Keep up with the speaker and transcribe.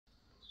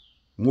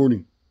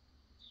Morning.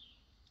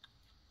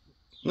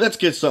 Let's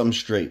get something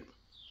straight.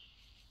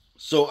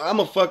 So I'm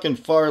a fucking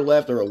far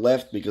left or a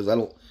left because I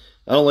don't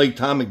like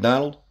Tom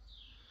MacDonald.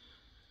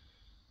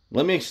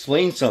 Let me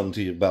explain something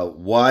to you about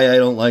why I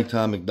don't like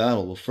Tom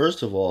MacDonald. Well,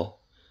 first of all,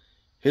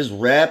 his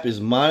rap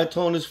is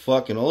monotone as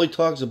fuck, and all he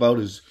talks about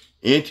is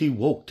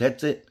anti-woke.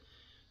 That's it.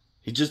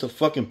 He's just a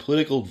fucking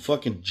political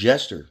fucking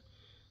jester.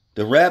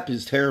 The rap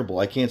is terrible.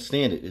 I can't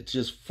stand it. It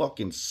just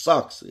fucking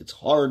sucks. It's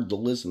hard to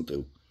listen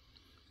to.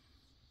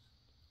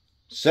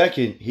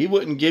 Second, he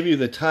wouldn't give you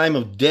the time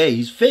of day.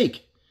 He's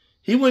fake.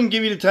 He wouldn't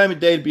give you the time of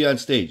day to be on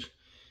stage.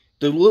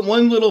 The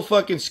one little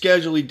fucking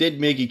schedule he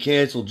did make, he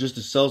canceled just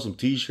to sell some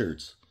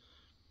t-shirts.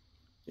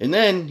 And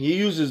then he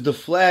uses the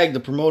flag to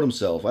promote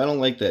himself. I don't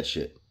like that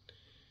shit.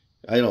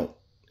 I don't.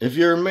 If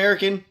you're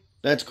American,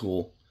 that's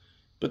cool.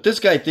 But this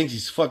guy thinks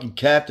he's fucking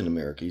Captain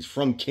America. He's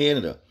from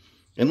Canada.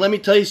 And let me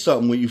tell you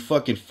something with you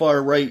fucking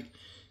far-right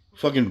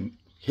fucking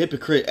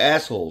hypocrite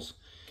assholes.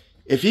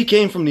 If he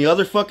came from the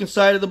other fucking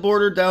side of the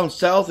border down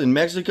south in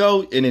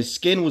Mexico and his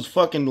skin was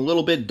fucking a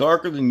little bit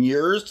darker than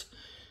yours,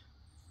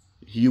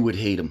 you would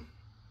hate him.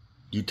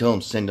 You tell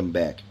him send him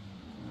back.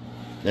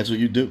 That's what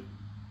you do.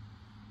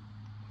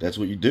 That's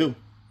what you do.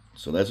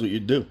 So that's what you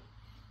do.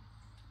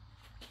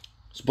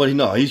 But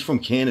no, he's from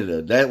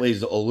Canada. That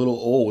way's a little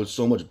old. It's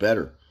so much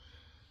better.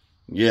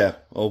 Yeah,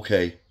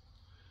 okay.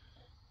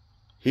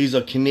 He's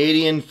a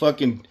Canadian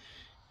fucking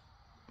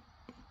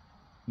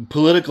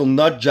political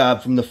nut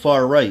job from the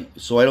far right,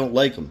 so I don't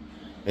like him.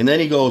 And then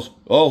he goes,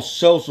 "I'll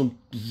sell some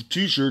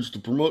t-shirts to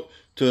promote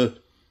to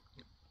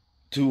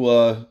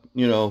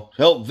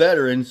help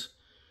veterans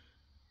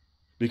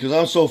because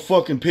I'm so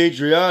fucking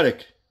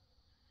patriotic."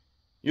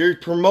 You're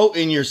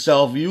promoting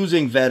yourself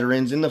using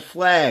veterans in the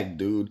flag,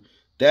 dude.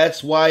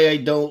 That's why I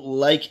don't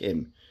like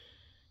him.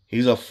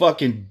 He's a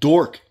fucking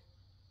dork.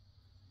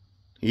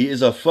 He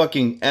is a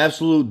fucking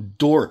absolute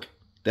dork.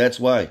 That's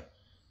why.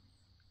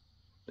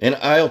 And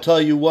I'll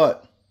tell you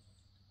what.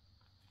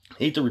 I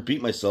hate to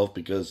repeat myself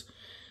because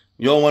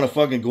you all want to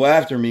fucking go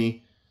after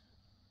me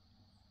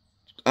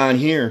on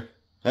here.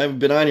 I haven't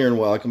been on here in a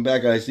while. I come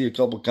back and I see a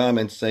couple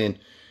comments saying,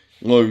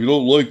 "Well, you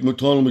don't like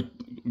MacDonald,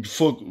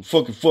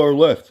 fucking far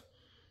left.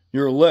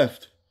 You're a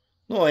left."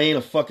 No, I ain't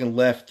a fucking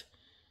left.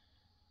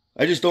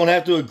 I just don't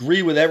have to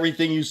agree with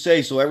everything you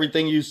say. So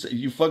everything you say,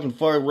 you fucking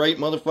far right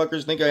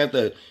motherfuckers think I have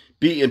to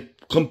be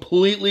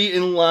completely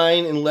in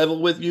line and level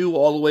with you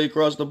all the way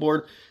across the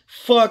board.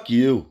 Fuck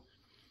you.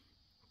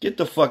 Get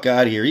the fuck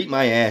out of here. Eat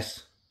my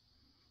ass.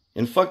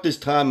 And fuck this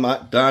Don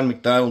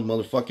MacDonald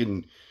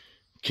motherfucking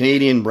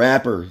Canadian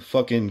rapper.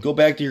 Fucking go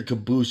back to your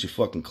caboose, you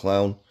fucking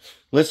clown.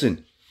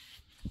 Listen.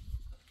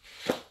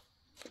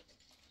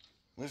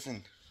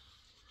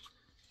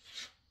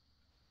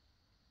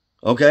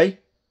 Okay?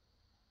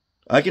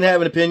 I can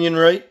have an opinion,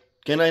 right?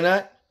 Can I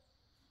not?